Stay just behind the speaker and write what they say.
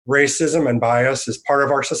racism and bias is part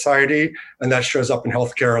of our society, and that shows up in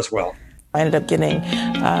healthcare as well. I ended up getting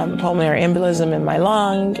pulmonary embolism in my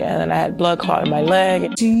lung, and then I had blood clot in my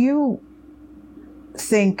leg. Do you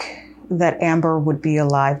think that Amber would be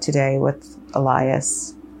alive today with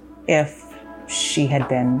Elias if she had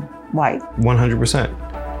been white? 100%.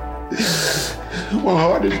 My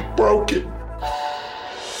heart is broken.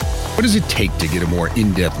 What does it take to get a more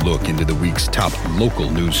in-depth look into the week's top local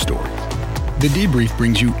news stories? The Debrief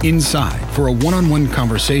brings you inside for a one-on-one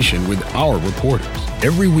conversation with our reporters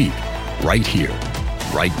every week, right here,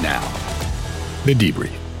 right now. The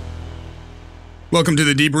Debrief. Welcome to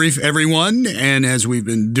The Debrief, everyone. And as we've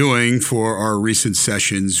been doing for our recent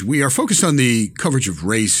sessions, we are focused on the coverage of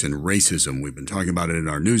race and racism. We've been talking about it in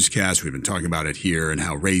our newscast. We've been talking about it here and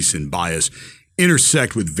how race and bias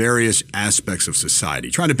intersect with various aspects of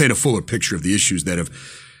society, trying to paint a fuller picture of the issues they've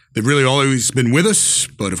really always been with us,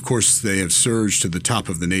 but of course they have surged to the top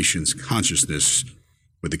of the nation's consciousness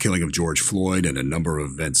with the killing of George Floyd and a number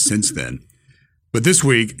of events since then. But this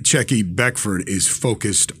week, Checky Beckford is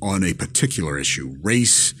focused on a particular issue,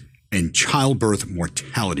 race and childbirth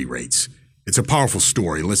mortality rates. It's a powerful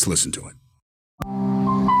story. Let's listen to it.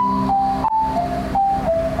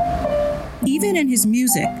 Even in his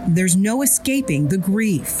music, there's no escaping the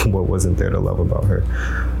grief. What wasn't there to love about her?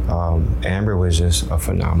 Amber was just a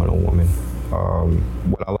phenomenal woman.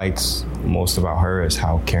 What I liked most about her is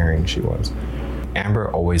how caring she was.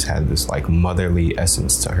 Amber always had this motherly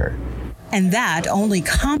essence to her. And that only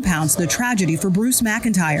compounds the tragedy for Bruce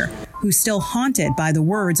McIntyre, who's still haunted by the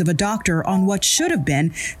words of a doctor on what should have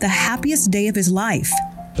been the happiest day of his life.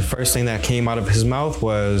 The first thing that came out of his mouth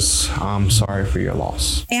was, "I'm sorry for your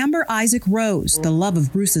loss." Amber Isaac Rose, the love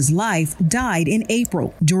of Bruce's life, died in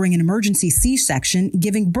April during an emergency C-section,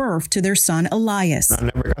 giving birth to their son Elias. I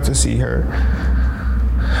never got to see her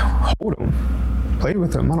hold him, play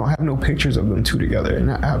with him. I don't have no pictures of them two together, and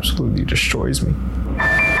that absolutely destroys me.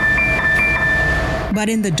 But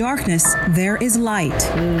in the darkness, there is light.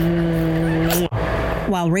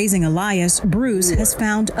 While raising Elias, Bruce has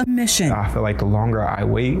found a mission. I feel like the longer I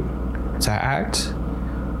wait to act,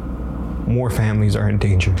 more families are in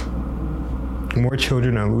danger. More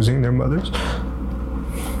children are losing their mothers.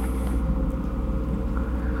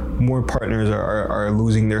 More partners are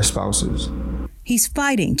losing their spouses. He's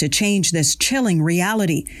fighting to change this chilling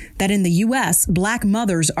reality that in the U.S., Black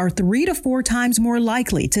mothers are 3 to 4 times more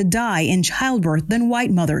likely to die in childbirth than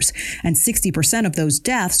white mothers, and 60% of those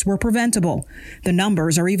deaths were preventable. The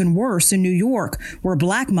numbers are even worse in New York, where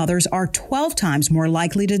Black mothers are 12 times more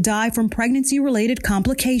likely to die from pregnancy-related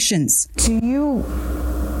complications. Do you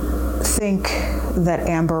think that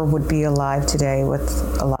Amber would be alive today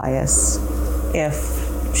with Elias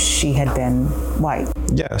if she had been white?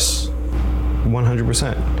 Yes.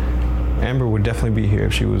 100%. Amber would definitely be here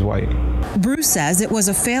if she was white. Bruce says it was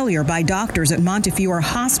a failure by doctors at Montefiore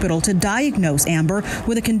Hospital to diagnose Amber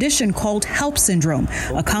with a condition called HELP syndrome,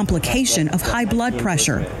 a complication of high blood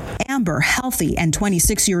pressure. Amber, healthy and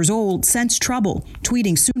 26 years old, sensed trouble,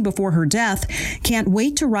 tweeting soon before her death, "Can't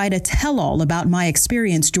wait to write a tell-all about my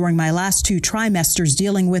experience during my last 2 trimesters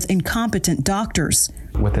dealing with incompetent doctors."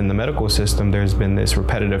 Within the medical system, there's been this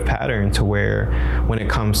repetitive pattern to where when it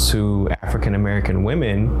comes to African American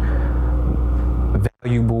women,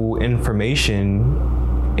 valuable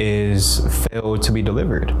information is failed to be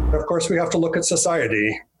delivered. Of course, we have to look at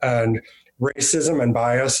society, and racism and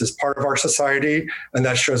bias is part of our society, and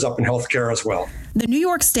that shows up in healthcare as well. The New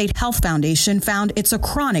York State Health Foundation found it's a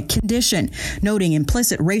chronic condition, noting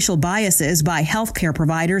implicit racial biases by healthcare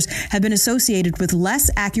providers have been associated with less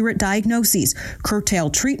accurate diagnoses,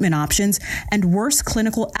 curtailed treatment options, and worse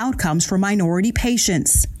clinical outcomes for minority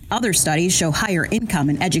patients. Other studies show higher income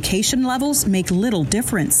and education levels make little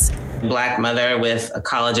difference. Black mother with a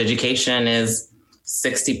college education is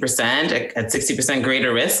 60% at 60%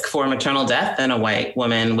 greater risk for maternal death than a white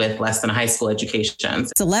woman with less than a high school education.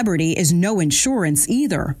 Celebrity is no insurance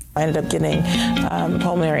either. I ended up getting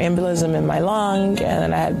pulmonary embolism in my lung, and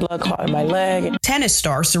then I had blood clot in my leg. Tennis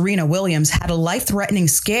star Serena Williams had a life-threatening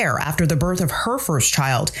scare after the birth of her first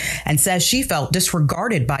child and says she felt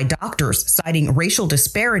disregarded by doctors. Citing racial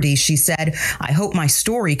disparities, she said, "I hope my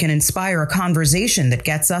story can inspire a conversation that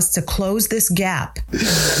gets us to close this gap."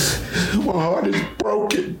 My heart is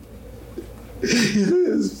broken. It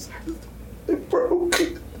is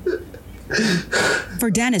broken.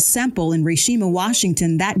 For Dennis Semple in Rishima,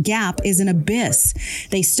 Washington, that gap is an abyss.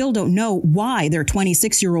 They still don't know why their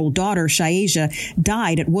 26-year-old daughter, Shayeja,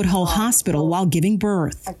 died at Woodhull Hospital while giving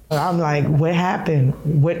birth. I'm like, what happened?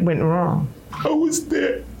 What went wrong? I was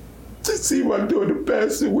there to see my daughter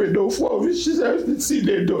pass away, no fault. She has to see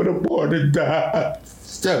their daughter born and die.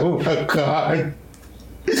 Oh my God.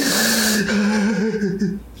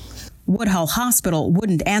 Woodhull Hospital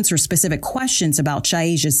wouldn't answer specific questions about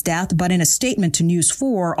Shaisha's death, but in a statement to News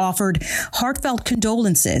 4 offered heartfelt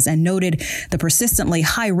condolences and noted the persistently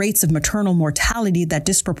high rates of maternal mortality that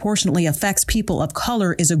disproportionately affects people of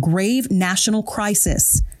color is a grave national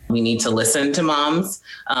crisis. We need to listen to moms.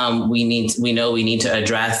 We know we need to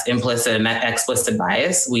address implicit and explicit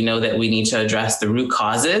bias. We know that we need to address the root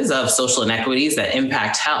causes of social inequities that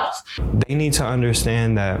impact health. They need to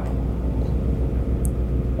understand that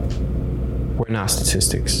we're not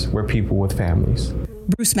statistics. We're people with families.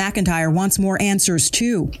 Bruce McIntyre wants more answers,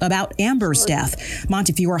 too, about Amber's death.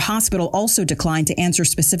 Montefiore Hospital also declined to answer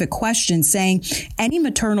specific questions, saying any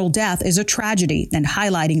maternal death is a tragedy and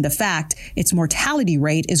highlighting the fact its mortality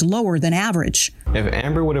rate is lower than average. If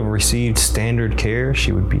Amber would have received standard care,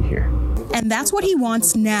 she would be here. And that's what he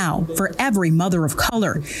wants now for every mother of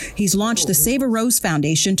color. He's launched the Save a Rose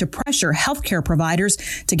Foundation to pressure healthcare providers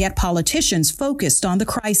to get politicians focused on the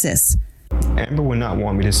crisis. Amber would not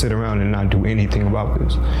want me to sit around and not do anything about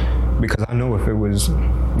this, because I know if it was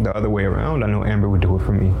the other way around, I know Amber would do it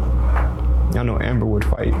for me. I know Amber would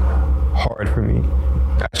fight hard for me,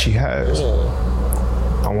 as she has.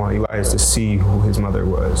 I want you guys to see who his mother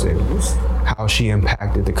was and how she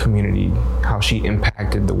impacted the community, how she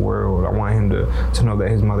impacted the world. I want him to know that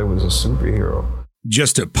his mother was a superhero.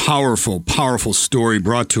 Just a powerful, powerful story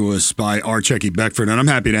brought to us by our Checky Beckford. And I'm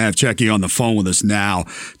happy to have Checky on the phone with us now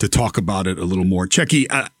to talk about it a little more. Checky,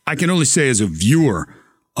 I can only say as a viewer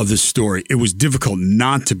of this story, it was difficult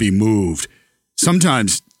not to be moved.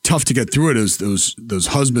 Sometimes tough to get through it as those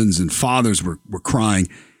husbands and fathers were crying.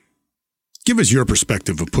 Give us your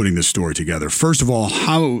perspective of putting this story together. First of all,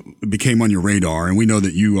 how it became on your radar. And we know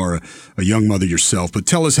that you are a young mother yourself, but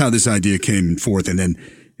tell us how this idea came forth and then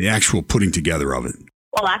the actual putting together of it.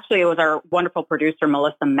 Well, actually, it was our wonderful producer,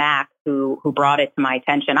 Melissa Mack, who brought it to my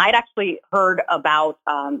attention. I'd actually heard about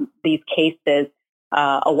these cases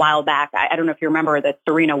a while back. I don't know if you remember that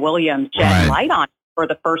Serena Williams shed light on for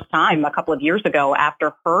the first time a couple of years ago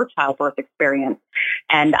after her childbirth experience.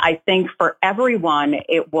 And I think for everyone,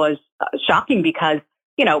 it was shocking because,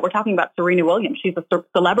 you know, we're talking about Serena Williams. She's a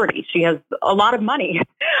celebrity. She has a lot of money.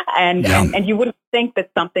 And you wouldn't think that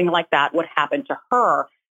something like that would happen to her.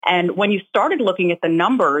 And when you started looking at the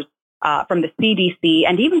numbers from the CDC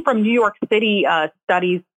and even from New York City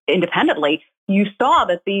studies independently, you saw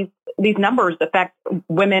that these numbers affect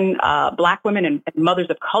women, Black women and mothers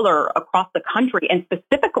of color across the country, and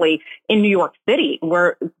specifically in New York City,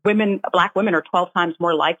 where Black women are 12 times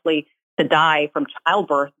more likely to die from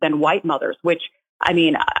childbirth than white mothers, which, I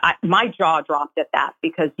mean, my jaw dropped at that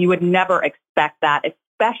because you would never expect that,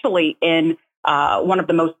 especially in one of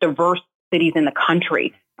the most diverse cities in the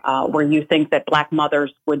country. Where you think that Black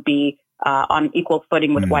mothers would be on equal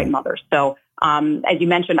footing with white mothers. So, as you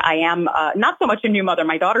mentioned, I am not so much a new mother.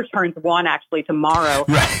 My daughter turns 1 actually tomorrow.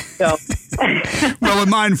 Right. So, well, with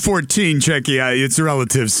mine 14, Checky, it's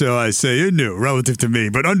relative. So I say you're new, relative to me,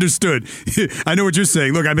 but understood. I know what you're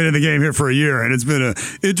saying. Look, I've been in the game here for a year, and it's been an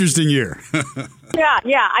interesting year.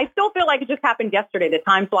 Yeah. I still feel like it just happened yesterday. The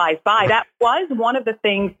time flies by. That was one of the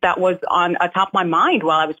things that was on top of my mind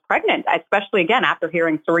while I was pregnant, especially, again, after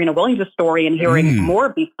hearing Serena Williams' story and hearing more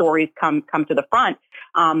of these stories come to the front.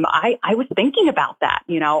 I was thinking about that.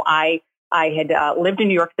 You know, I had lived in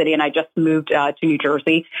New York City and I just moved to New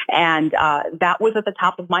Jersey. And that was at the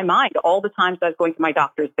top of my mind all the times I was going to my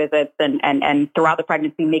doctor's visits and throughout the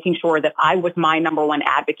pregnancy, making sure that I was my number one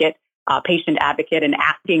advocate, patient advocate, and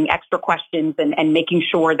asking extra questions and making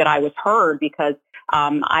sure that I was heard, because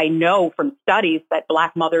I know from studies that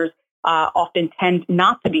Black mothers often tend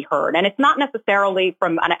not to be heard. And it's not necessarily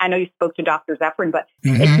and I know you spoke to Dr. Zephyrin, but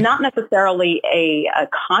it's not necessarily a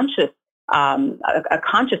conscious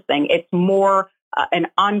thing. It's more an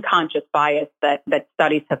unconscious bias that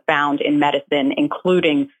studies have found in medicine,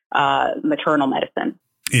 including maternal medicine.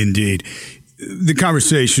 Indeed. The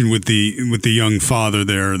conversation with the young father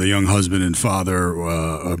there, the young husband and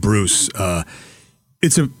father, Bruce,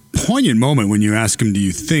 it's a poignant moment when you ask him, do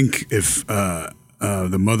you think if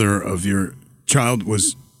the mother of your child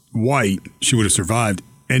was white, she would have survived?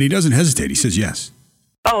 And he doesn't hesitate. He says yes.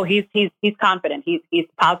 Oh, he's confident. He's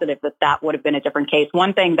positive that would have been a different case.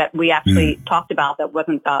 One thing that we actually talked about that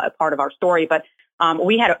wasn't a part of our story, but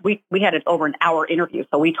we had it over an hour interview,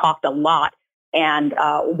 so we talked a lot. And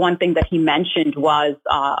one thing that he mentioned was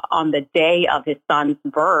on the day of his son's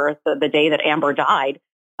birth, the day that Amber died,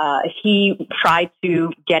 he tried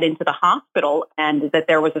to get into the hospital, and that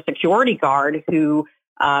there was a security guard who,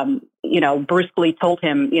 brusquely told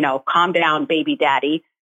him, calm down, baby daddy,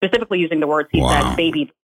 specifically using the words he said, baby.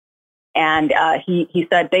 And he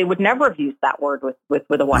said they would never have used that word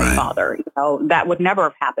with a white father. You know, that would never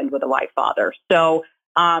have happened with a white father. So,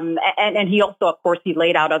 and he also, of course, he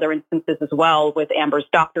laid out other instances as well with Amber's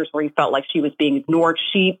doctors where he felt like she was being ignored.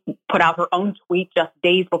 She put out her own tweet just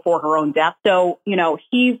days before her own death. So, you know,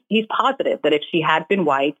 he's positive that if she had been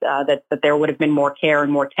white, that there would have been more care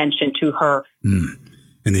and more attention to her.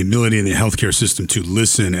 And the ability in the healthcare system to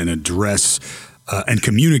listen and address and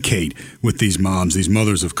communicate with these moms, these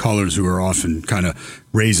mothers of colors who are often kind of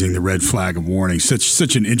raising the red flag of warning.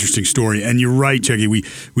 Such an interesting story. And you're right, Checky,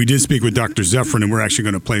 we did speak with Dr. Zephyrin, and we're actually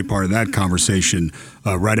going to play part of that conversation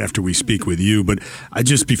right after we speak with you. But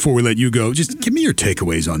before we let you go, just give me your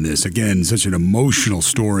takeaways on this. Again, such an emotional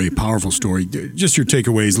story, powerful story. Just your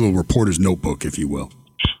takeaways, a little reporter's notebook, if you will.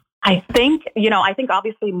 I think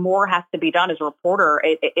obviously more has to be done as a reporter.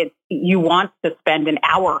 You want to spend an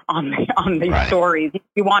hour on these stories.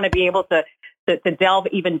 You want to be able to delve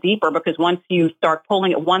even deeper, because once you start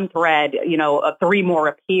pulling at one thread, you know, three more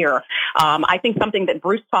appear. I think something that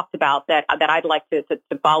Bruce talked about that I'd like to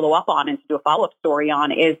follow up on and to do a follow-up story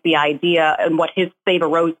on is the idea and what his Save a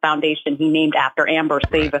Rose Foundation he named after Amber,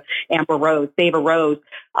 Save a Rose. Save a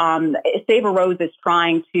Rose is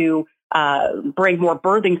trying to bring more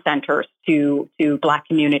birthing centers to Black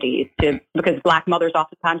communities, because Black mothers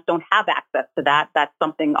oftentimes don't have access to that. That's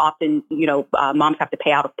something often, you know, moms have to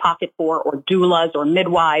pay out of pocket for, or doulas or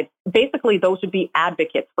midwives. Basically, those would be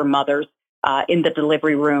advocates for mothers in the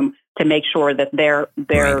delivery room to make sure that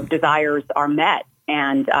their desires are met.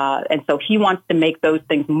 And so he wants to make those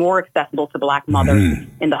things more accessible to Black mothers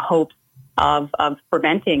in the hopes of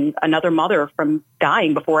preventing another mother from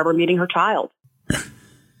dying before ever meeting her child.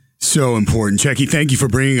 So important. Checky, thank you for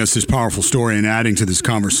bringing us this powerful story and adding to this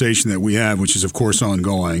conversation that we have, which is, of course,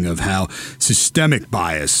 ongoing, of how systemic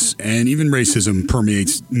bias and even racism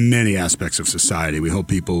permeates many aspects of society. We hope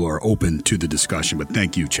people are open to the discussion. But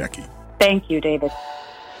thank you, Checky. Thank you, David.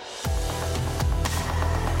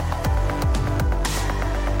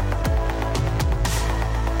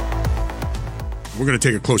 We're going to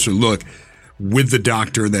take a closer look with the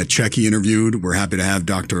doctor that Checky interviewed. We're happy to have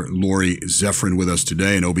Dr. Lori Zephyrin with us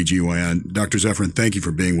today, an OBGYN. Dr. Zephyrin, thank you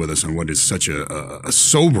for being with us on what is such a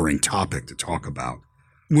sobering topic to talk about.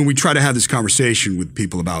 When we try to have this conversation with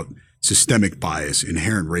people about systemic bias,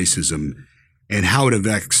 inherent racism, and how it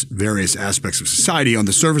affects various aspects of society, on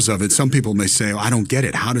the surface of it, some people may say, I don't get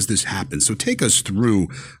it. How does this happen? So take us through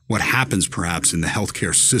what happens perhaps in the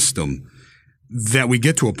healthcare system that we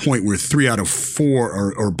get to a point where 3 out of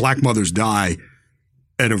 4 or Black mothers die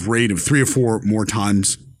at a rate of 3 or 4 more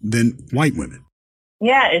times than white women.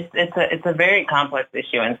 Yeah, it's a very complex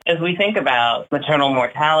issue. And as we think about maternal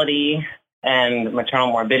mortality and maternal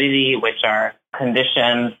morbidity, which are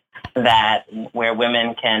conditions where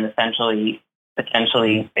women can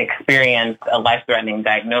potentially experience a life-threatening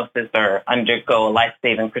diagnosis or undergo a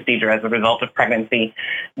life-saving procedure as a result of pregnancy,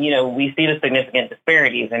 you know, we see the significant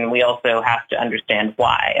disparities, and we also have to understand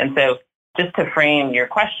why. And so just to frame your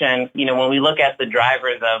question, you know, when we look at the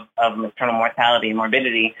drivers of maternal mortality and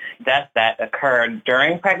morbidity, deaths that occur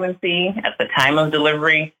during pregnancy, at the time of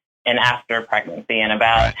delivery, and after pregnancy, and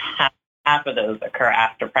about half of those occur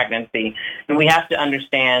after pregnancy. And we have to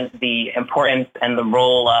understand the importance and the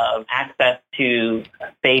role of access to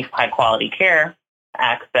safe, high-quality care,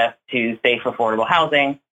 access to safe, affordable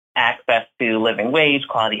housing, access to living wage,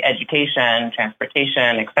 quality education,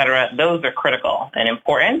 transportation, et cetera. Those are critical and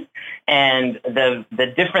important. And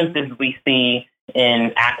the differences we see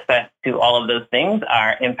in access to all of those things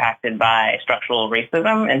are impacted by structural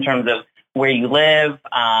racism in terms of where you live,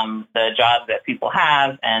 the jobs that people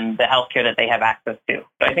have, and the healthcare that they have access to.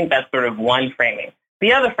 So I think that's sort of one framing.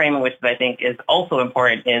 The other framing, which I think is also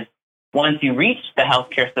important, is once you reach the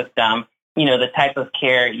healthcare system, you know, the type of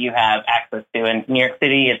care you have access to. In New York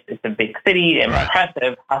City, it's a big city,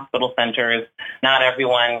 impressive hospital centers. Not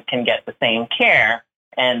everyone can get the same care,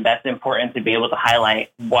 and that's important to be able to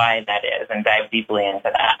highlight why that is and dive deeply into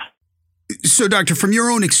that. So, Doctor, from your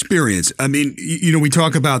own experience, I mean, you know, we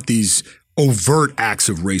talk about these overt acts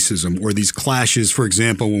of racism or these clashes, for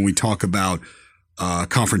example, when we talk about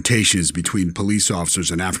confrontations between police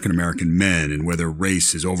officers and African-American men and whether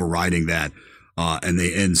race is overriding that and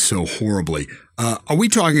they end so horribly. Are we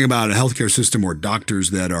talking about a healthcare system or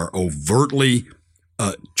doctors that are overtly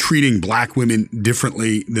treating Black women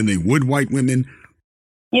differently than they would white women?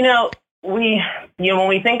 You know, when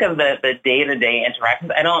we think of the day-to-day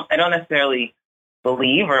interactions, I don't necessarily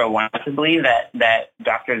believe or want to believe that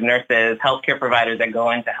doctors, nurses, healthcare providers that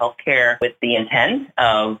go into healthcare with the intent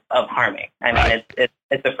of harming. I mean,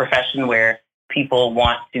 it's a profession where people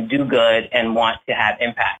want to do good and want to have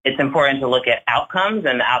impact. It's important to look at outcomes,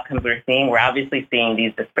 and the outcomes we're seeing, we're obviously seeing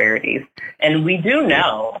these disparities. And we do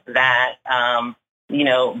know that,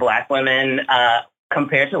 Black women,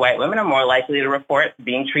 compared to white women, are more likely to report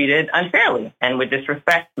being treated unfairly and with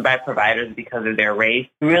disrespect by providers because of their race.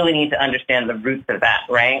 We really need to understand the roots of that,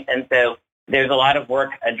 right? And so there's a lot of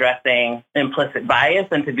work addressing implicit bias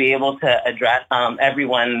and to be able to address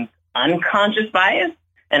everyone's unconscious bias.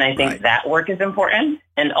 And I think that work is important.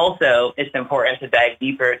 And also, it's important to dive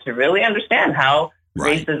deeper to really understand how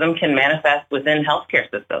racism can manifest within healthcare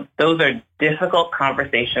systems. Those are difficult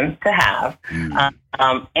conversations to have,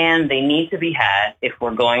 and they need to be had if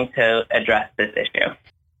we're going to address this issue.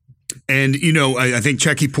 And, I think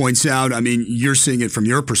Checky points out, you're seeing it from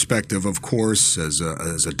your perspective, of course, as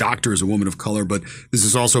a doctor, as a woman of color, but this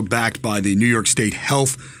is also backed by the New York State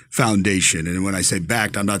Health Foundation. And when I say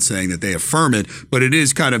backed, I'm not saying that they affirm it, but it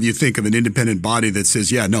is kind of, you think of an independent body that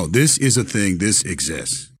says, yeah, no, this is a thing, this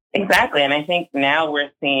exists. Exactly. And I think now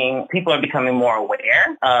we're seeing people are becoming more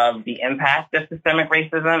aware of the impact of systemic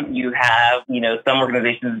racism. You have, some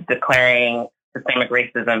organizations declaring systemic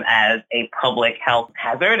racism as a public health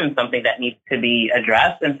hazard and something that needs to be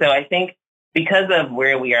addressed. And so I think because of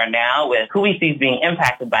where we are now with who we see is being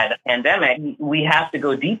impacted by the pandemic, we have to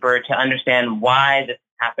go deeper to understand why this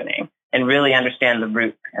is happening and really understand the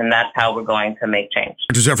roots. And that's how we're going to make change.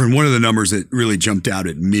 Dr. Zephyrin, one of the numbers that really jumped out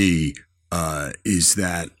at me is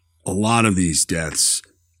that a lot of these deaths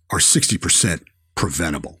are 60%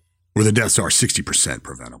 preventable, or the deaths are 60%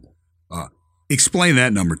 preventable. Explain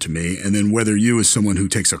that number to me, and then whether you, as someone who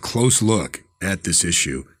takes a close look at this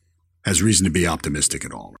issue, has reason to be optimistic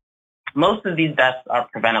at all. Most of these deaths are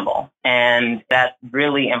preventable, and that's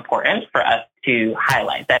really important for us to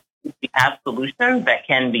highlight, that we have solutions that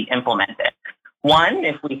can be implemented. One,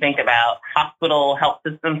 if we think about hospital health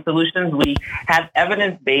system solutions, we have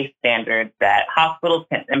evidence-based standards that hospitals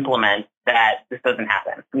can implement that this doesn't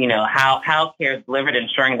happen. How care is delivered,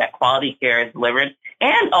 ensuring that quality care is delivered,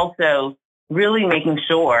 and also really making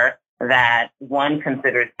sure that one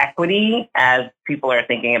considers equity as people are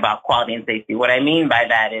thinking about quality and safety. What I mean by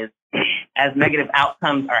that is, as negative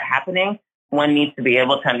outcomes are happening, one needs to be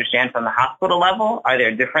able to understand from the hospital level, are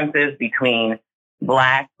there differences between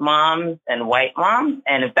Black moms and white moms?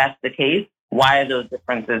 And if that's the case, why are those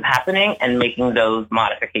differences happening, and making those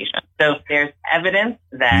modifications? So there's evidence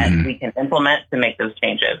that we can implement to make those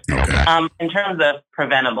changes. Okay. In terms of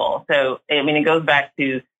preventable, so it goes back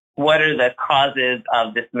to what are the causes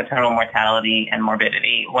of this maternal mortality and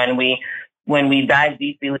morbidity. When we dive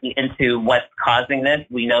deeply into what's causing this,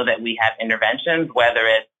 we know that we have interventions, whether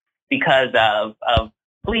it's because of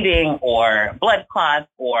bleeding or blood clots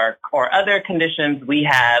or other conditions. We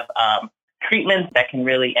have treatments that can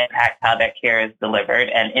really impact how that care is delivered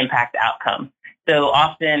and impact outcomes. So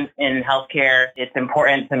often in healthcare, it's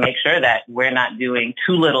important to make sure that we're not doing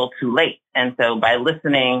too little too late. And so by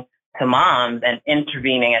listening to moms and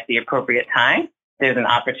intervening at the appropriate time, there's an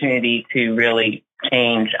opportunity to really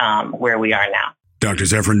change where we are now. Dr.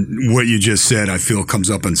 Zephyrin, what you just said, I feel comes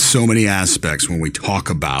up in so many aspects when we talk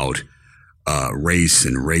about race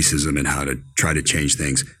and racism and how to try to change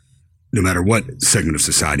things. No matter what segment of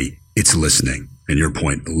society, it's listening. And your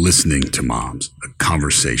point, listening to moms, a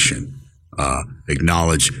conversation,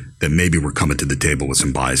 acknowledge that maybe we're coming to the table with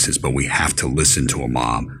some biases, but we have to listen to a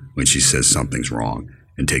mom when she says something's wrong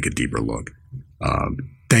and take a deeper look.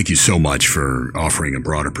 Thank you so much for offering a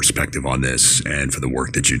broader perspective on this and for the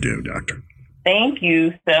work that you do, Doctor. Thank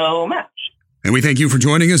you so much. And we thank you for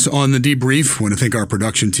joining us on The Debrief. I want to thank our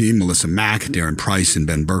production team, Melissa Mack, Darren Price, and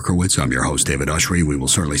Ben Berkowitz. I'm your host, David Ushry. We will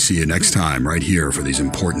certainly see you next time right here for these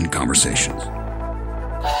important conversations.